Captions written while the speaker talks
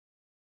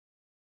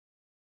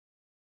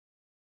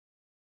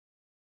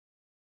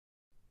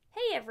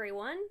Hey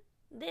everyone,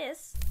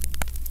 this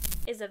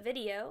is a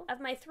video of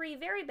my 3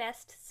 very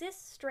best cis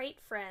straight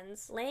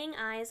friends laying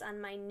eyes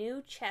on my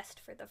new chest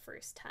for the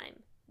first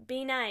time.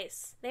 Be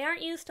nice. They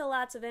aren't used to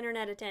lots of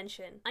internet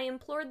attention. I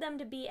implored them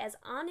to be as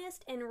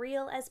honest and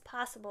real as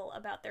possible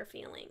about their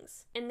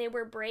feelings, and they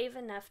were brave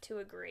enough to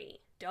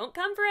agree. Don't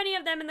come for any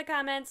of them in the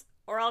comments,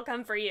 or I'll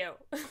come for you.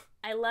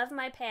 I love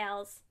my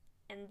pals,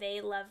 and they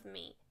love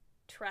me.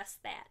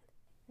 Trust that.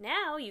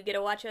 Now you get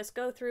to watch us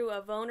go through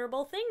a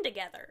vulnerable thing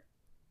together.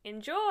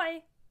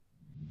 Enjoy!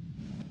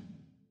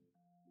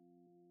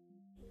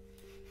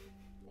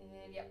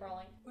 And yep,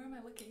 rolling. Where am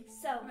I looking?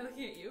 So, am I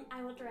looking at you?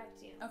 I will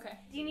direct you. Okay.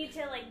 Do you need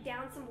to,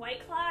 down some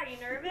White Claw? Are you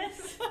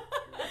nervous?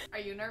 Are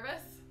you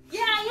nervous?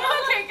 Yeah.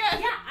 Okay,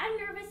 good. Yeah, I'm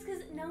nervous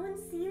because no one's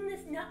seen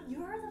this. No,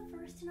 you're the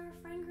first in our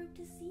friend group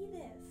to see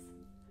this.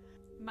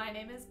 My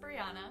name is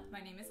Brianna.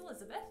 My name is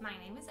Elizabeth. My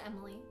name is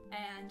Emily.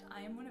 And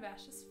I am one of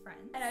Ash's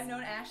friends. And I've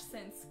known Ash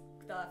since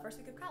the first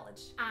week of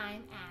college.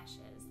 I'm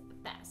Ash's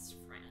best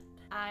friend.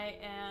 I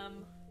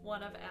am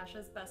one of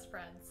Ash's best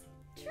friends.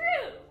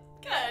 True!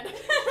 Good.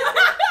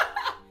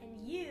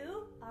 And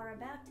you are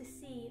about to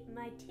see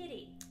my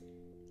titty.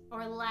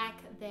 Or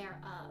lack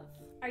thereof.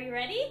 Are you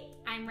ready?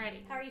 I'm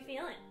ready. How are you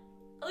feeling?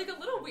 Like a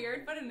little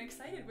weird, but an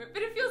excited weird.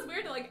 But it feels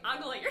weird to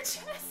ogle at your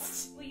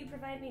chest. Will you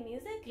provide me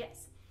music?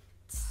 Yes.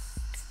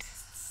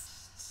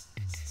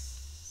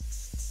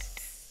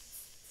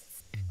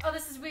 Oh,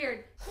 this is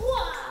weird.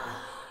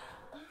 Whoa!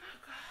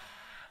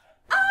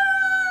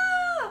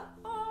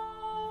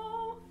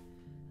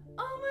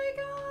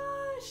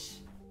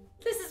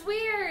 This is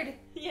weird.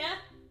 Yeah?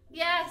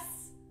 Yes.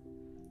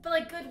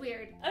 But good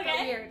weird. Okay.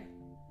 But weird.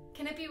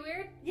 Can it be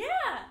weird? Yeah!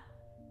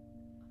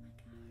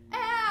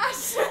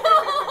 Ash!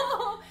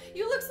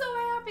 You look so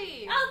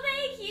happy. Oh,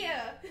 thank you!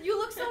 You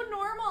look so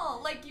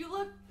normal. You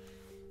look...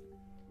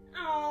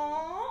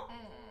 Aww.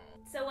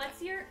 So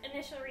what's your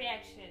initial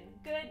reaction?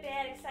 Good,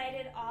 bad,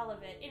 excited, all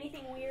of it.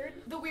 Anything weird?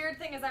 The weird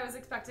thing is I was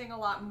expecting a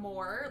lot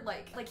more,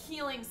 like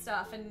healing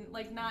stuff and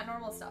not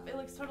normal stuff. It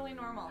looks totally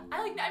normal.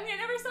 I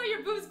never saw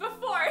your boobs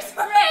before, so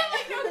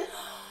Right.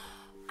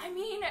 I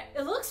mean,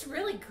 It looks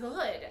really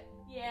good.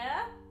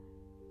 Yeah?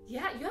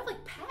 Yeah, you have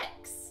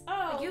pecs.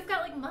 Oh. You've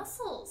got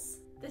muscles.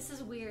 This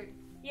is weird.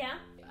 Yeah?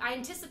 I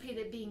anticipated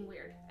it being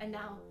weird, and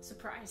now,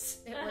 surprise,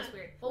 it was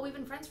weird. Well, we've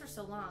been friends for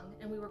so long,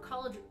 and we were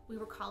college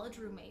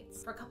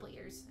roommates for a couple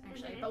years,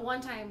 actually. But one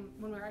time,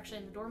 when we were actually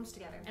in the dorms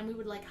together, and we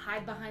would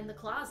hide behind the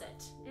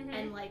closet,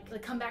 and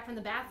come back from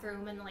the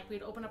bathroom, and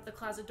we'd open up the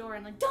closet door,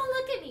 and don't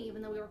look at me,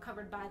 even though we were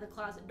covered by the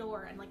closet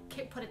door, and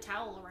put a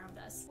towel around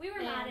us. We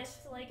were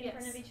modest, in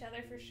front of each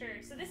other for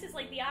sure. So this is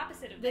the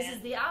opposite of This that.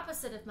 is the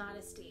opposite of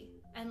modesty.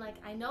 And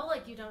I know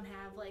you don't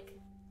have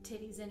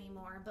titties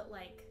anymore, but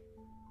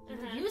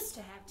you used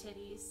to have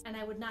titties, and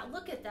I would not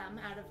look at them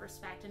out of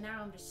respect, and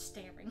now I'm just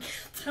staring.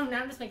 So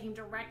now I'm just making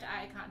direct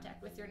eye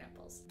contact with your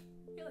nipples.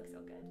 you look so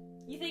good.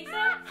 You think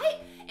so?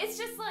 Hey, it's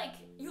just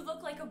you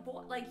look like a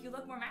boy. You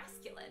look more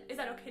masculine. Is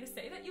that okay to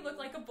say that you look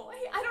like a boy?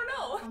 I don't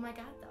know. Oh my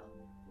god, though.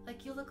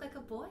 You look like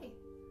a boy.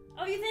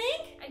 Oh, you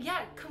think?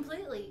 Yeah,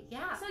 completely.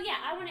 Yeah. So yeah,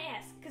 I want to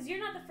ask, because you're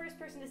not the first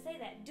person to say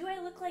that. Do I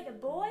look like a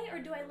boy, or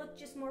do I look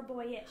just more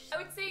boyish? I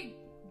would say,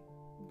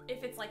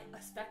 if it's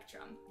a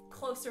spectrum,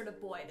 closer to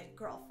boy than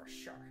girl for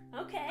sure.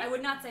 Okay. I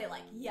would not say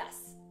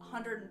yes,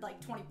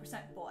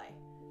 120% boy,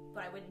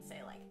 but I wouldn't say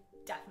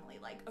definitely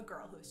a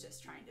girl who's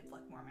just trying to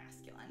look more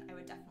masculine. I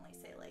would definitely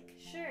say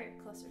sure,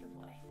 closer to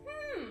boy.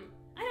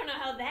 I don't know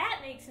how that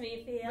makes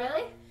me feel.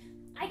 Really?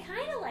 I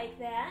kind of like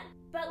that,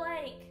 but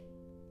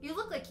You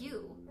look like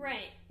you.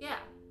 right. Yeah.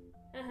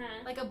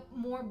 Uh-huh. A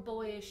more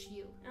boyish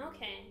you.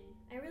 Okay.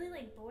 I really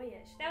like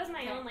boyish. That was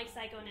my Okay. own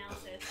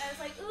psychoanalysis. I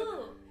was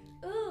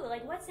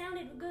ooh, what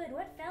sounded good?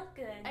 What felt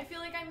good? I feel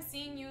like I'm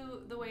seeing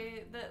you the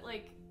way that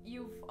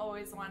you've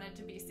always wanted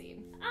to be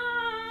seen.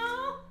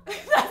 Oh,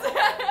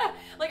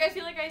 I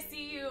feel like I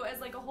see you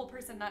as a whole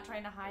person, not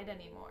trying to hide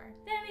anymore.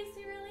 that makes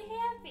me really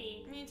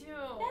happy. Me too.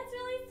 That's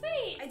really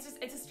sweet.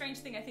 It's a strange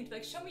thing. I think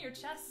show me your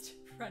chest,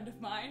 friend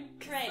of mine.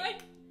 'Cause,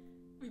 Right.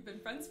 we've been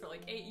friends for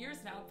 8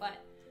 years now, but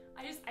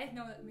I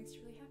know that makes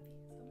you really happy,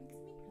 so it makes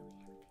me really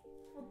happy.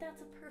 Well,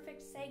 that's a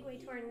perfect segue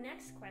to our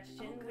next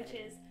question, Oh, which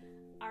is,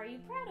 are you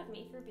proud of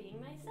me for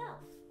being myself?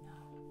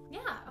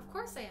 Yeah, of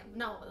course I am.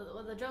 No,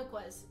 the joke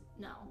was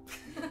no.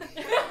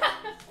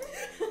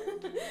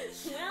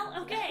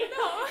 Well, okay.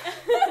 No.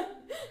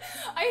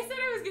 I said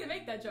I was gonna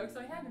make that joke, so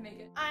I had to make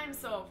it. I'm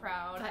so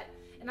proud. But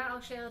in all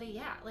actuality,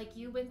 yeah,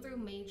 you went through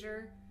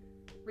major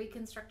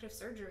reconstructive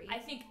surgery. I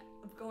think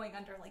going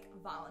under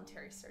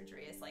voluntary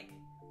surgery is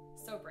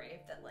so brave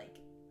that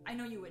I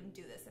know you wouldn't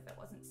do this if it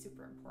wasn't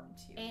super important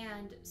to you.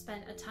 And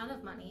spent a ton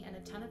of money and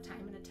a ton of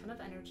time and a ton of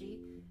energy,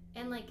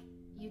 and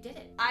you did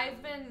it.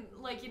 I've been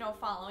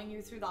following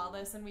you through all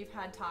this, and we've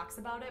had talks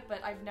about it,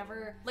 but I've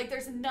never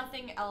there's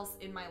nothing else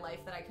in my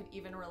life that I could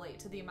even relate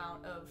to the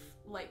amount of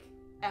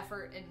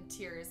effort and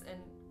tears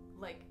and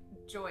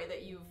joy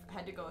that you've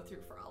had to go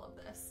through for all of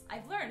this.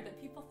 I've learned that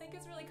people think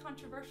it's really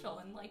controversial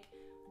and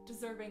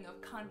deserving of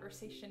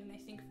conversation, and I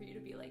think for you to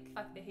be like,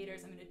 fuck the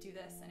haters, I'm gonna do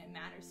this, and it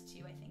matters to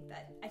you,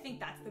 I think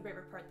that's the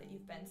braver part, that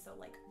you've been so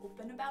like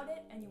open about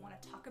it and you want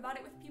to talk about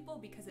it with people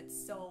because it's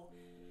so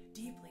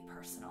deeply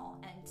personal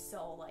and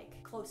so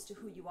like close to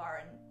who you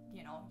are, and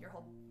you know, your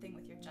whole thing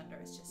with your gender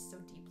is just so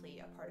deeply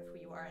a part of who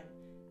you are, and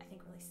I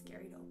think really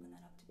scary to open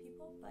that up to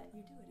people, but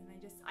you do it, and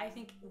I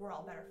think we're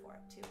all better for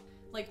it too.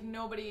 Like,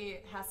 nobody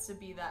has to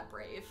be that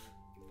brave.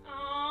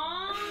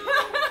 Aww.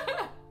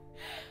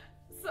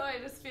 So I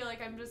just feel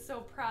like I'm just so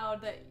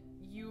proud that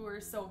you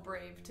were so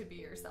brave to be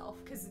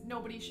yourself, because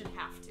nobody should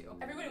have to.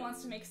 Everybody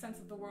wants to make sense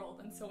of the world,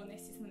 and so when they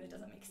see something that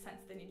doesn't make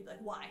sense, they need to be like,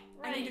 why?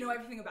 Right. I need to know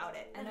everything about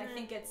it. And I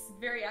think it's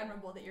very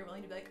admirable that you're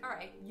willing to be like, all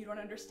right, you don't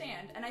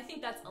understand. And I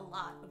think that's a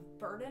lot of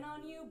burden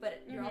on you,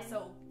 but you're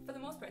also, for the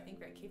most part, I think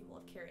very capable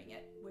of carrying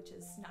it, which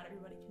is not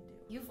everybody can do.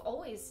 You've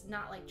always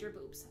not liked your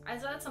boobs.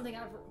 That's something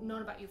I've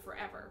known about you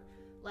forever.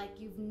 Like,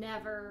 you've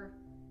never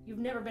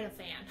been a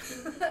fan.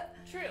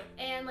 True.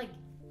 And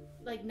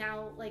like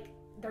now, like,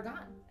 they're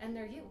gone and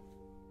they're you.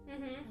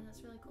 Mm-hmm. And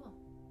that's really cool.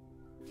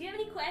 Do you have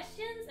any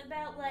questions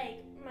about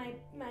like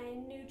my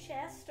new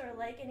chest or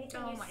like anything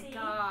you see? Oh my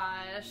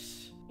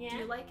gosh. Yeah. Do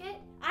you like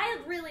it? I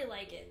really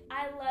like it.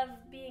 I love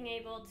being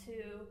able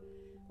to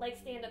like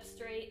stand up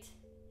straight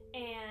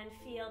and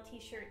feel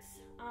t-shirts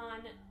on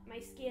my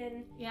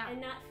skin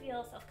and not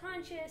feel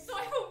self-conscious. So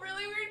I have a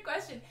really weird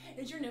question.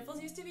 Did your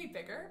nipples used to be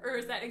bigger, or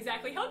is that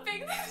exactly how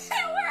big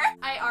they were?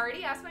 I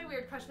already asked my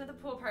weird question at the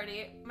pool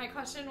party. My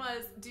question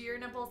was, do your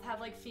nipples have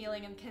like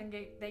feeling, and can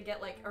they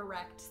get like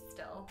erect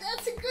still?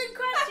 That's a good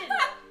question.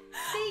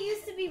 They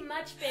used to be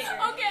much bigger.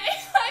 Okay,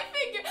 I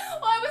figured.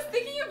 Well, I was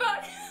thinking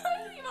about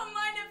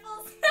my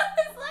nipples.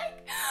 I was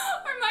like,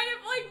 are my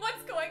nipples, like,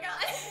 what's going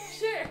on?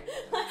 Sure.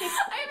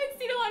 I haven't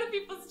seen a lot of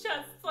people's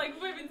chests, like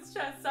women's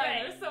chests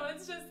either, Right. so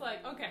it's just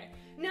like, okay.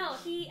 No,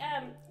 he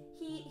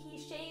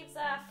shaves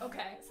off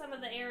Okay. some of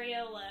the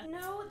areola.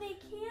 No, they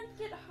can't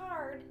get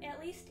hard, at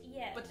least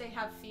yet. But they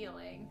have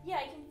feeling. yeah,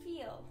 I can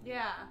feel.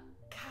 Yeah.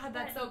 God,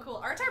 that's so cool.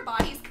 Aren't our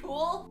bodies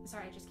cool?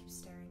 Sorry, I just keep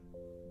staring.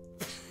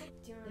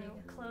 Do you There you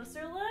want a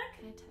closer look?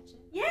 Can I touch it?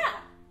 Yeah.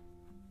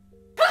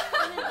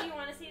 And then do you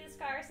want to see the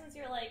scar since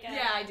you're like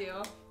Yeah, I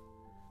do.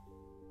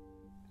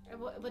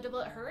 Will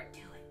it hurt? Do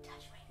it.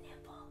 Touch my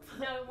nipple.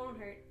 No, it won't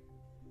hurt.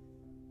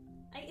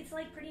 It's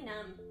like pretty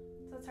numb,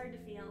 so it's hard to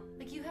feel.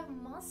 Like, you have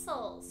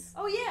muscles.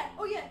 Oh yeah.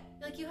 Oh yeah.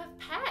 Like, you have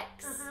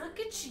pecs. Uh-huh. Look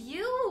at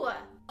you.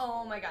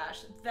 Oh my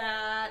gosh,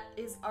 that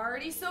is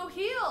already so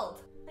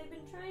healed. I've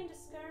been trying to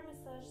scar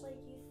massage like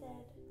you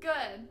said.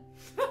 Good.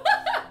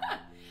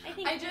 I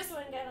think I this just-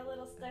 one got a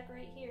little stuck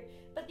right here,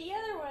 but the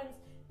other ones,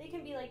 they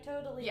can be like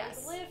totally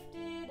Yes. like,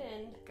 lifted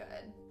and.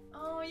 Good.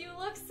 Oh, you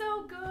look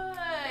so good.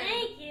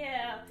 Thank you.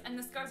 And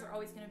the scars are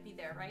always gonna be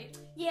there, right?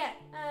 Yeah.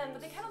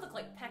 But they kind of look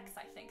like pecs,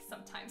 I think,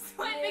 sometimes.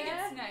 So I think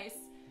Yeah. it's nice.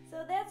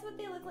 So that's what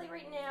they look like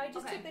right now. I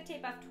just Okay. took the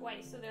tape off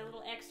twice, so they're a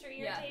little extra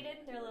Yeah.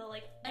 irritated. They're a little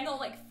like. And they'll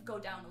like go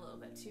down a little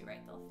bit too,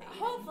 right? They'll fade.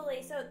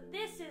 Hopefully. So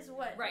this is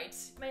what Right.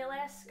 my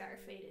last scar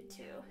faded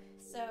to.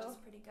 Which So is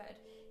pretty good.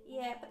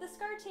 yeah, but the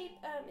scar tape,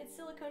 it's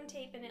silicone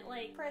tape, and it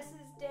like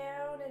presses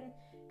down and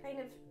kind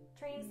of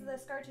trains the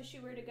scar tissue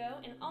where to go,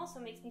 and also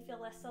makes me feel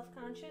less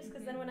self-conscious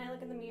because then when I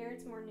look in the mirror,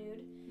 it's more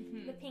nude.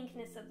 The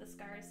pinkness of the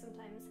scars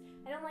sometimes.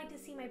 I don't like to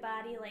see my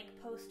body like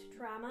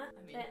post-trauma.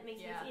 I mean, That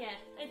makes yeah. me. Yeah,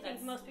 I think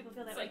That's- most people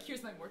feel that It's way. like,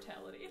 here's my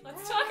mortality.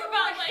 Let's talk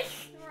about, like,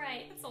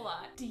 Right. it's a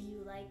lot. Do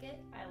you like it?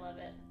 I love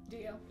it. Do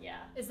you? Yeah.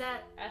 Is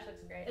that Ash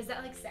looks great.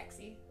 like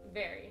sexy?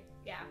 Very.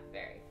 Yeah.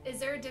 Very. Is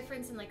there a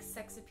difference in like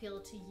sex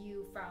appeal to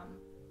you from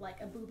like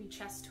a booby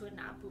chest to a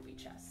not booby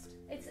chest?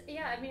 It's,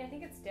 yeah, I mean, I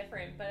think it's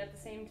different, but at the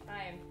same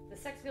time, the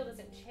sex appeal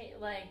doesn't change,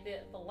 like,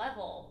 the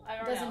level, I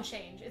don't know. Doesn't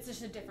change. It's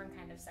just a different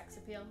kind of sex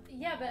appeal.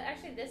 Yeah, but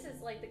actually this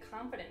is, like, the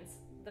confidence,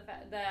 the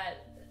fact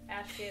that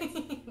Ash gets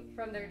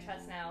from their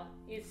chest now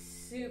is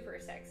super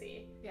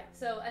sexy. Yeah.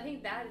 So I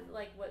think that is,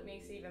 like, what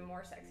makes it even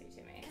more sexy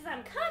to me. Because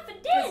I'm 'Cause,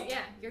 confident.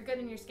 yeah, you're good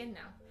in your skin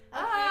now.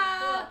 Okay,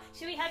 cool.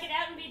 Should we hug it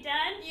out and be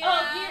done? Yeah.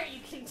 Oh, here,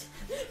 you can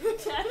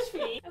touch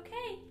me.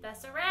 Okay.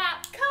 That's a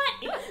wrap.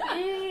 Cut!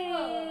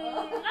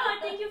 Oh,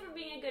 thank you for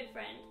being a good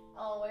friend.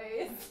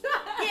 Always.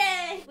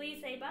 Yay!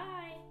 Please say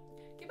bye.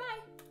 Goodbye.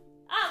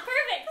 Oh,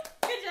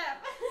 perfect! Good job.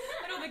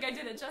 I don't think I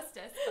did it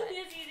justice, but...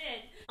 Yes, you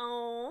did.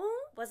 Oh,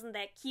 wasn't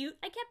that cute?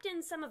 I kept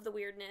in some of the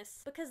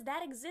weirdness because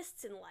that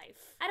exists in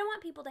life. I don't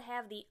want people to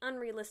have the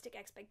unrealistic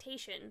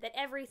expectation that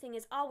everything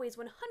is always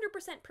 100%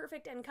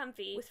 perfect and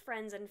comfy with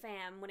friends and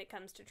fam when it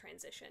comes to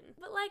transition.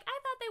 But like, I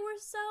thought they were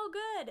so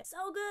good.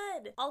 So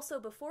good. Also,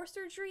 before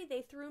surgery,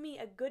 they threw me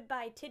a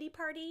goodbye titty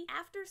party.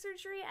 After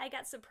surgery, I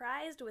got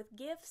surprised with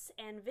gifts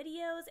and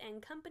videos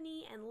and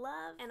company and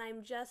love, and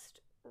I'm just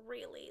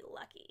really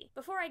lucky.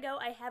 Before I go,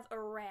 I have a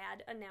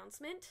rad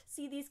announcement.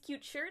 See these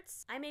cute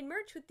shirts? I made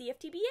merch with the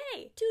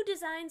FTBA. 2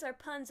 designs are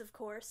puns, of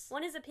course.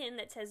 One is a pin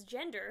that says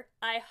gender.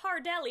 I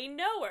Hardelly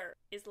know her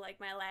is like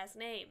my last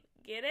name.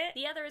 Get it?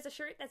 The other is a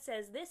shirt that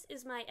says, this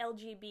is my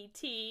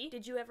LGBT.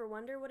 Did you ever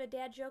wonder what a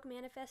dad joke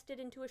manifested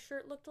into a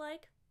shirt looked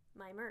like?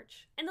 my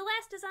merch. And the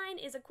last design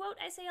is a quote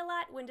I say a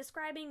lot when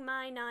describing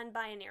my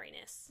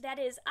non-binariness. That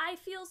is, I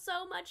feel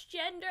so much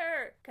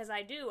gender! Because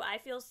I do, I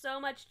feel so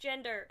much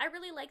gender. I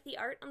really like the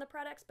art on the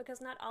products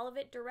because not all of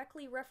it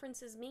directly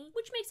references me,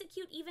 which makes it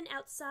cute even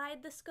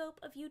outside the scope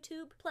of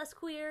YouTube, plus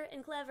queer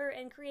and clever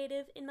and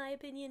creative in my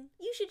opinion.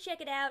 You should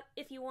check it out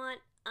if you want.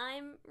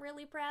 I'm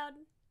really proud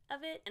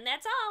of it. And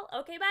that's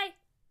all! Okay, bye!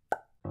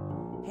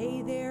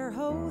 Hey there,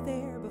 ho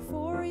there,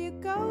 before you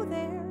go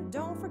there,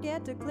 don't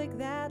forget to click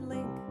that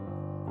link.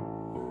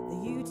 The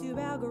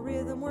YouTube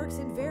algorithm works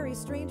in very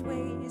strange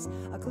ways.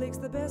 A click's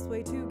the best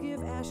way to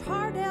give Ash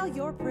Hardell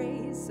your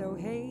praise. So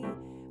hey,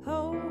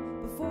 ho,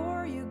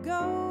 before you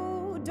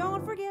go,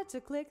 don't forget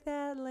to click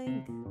that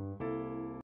link.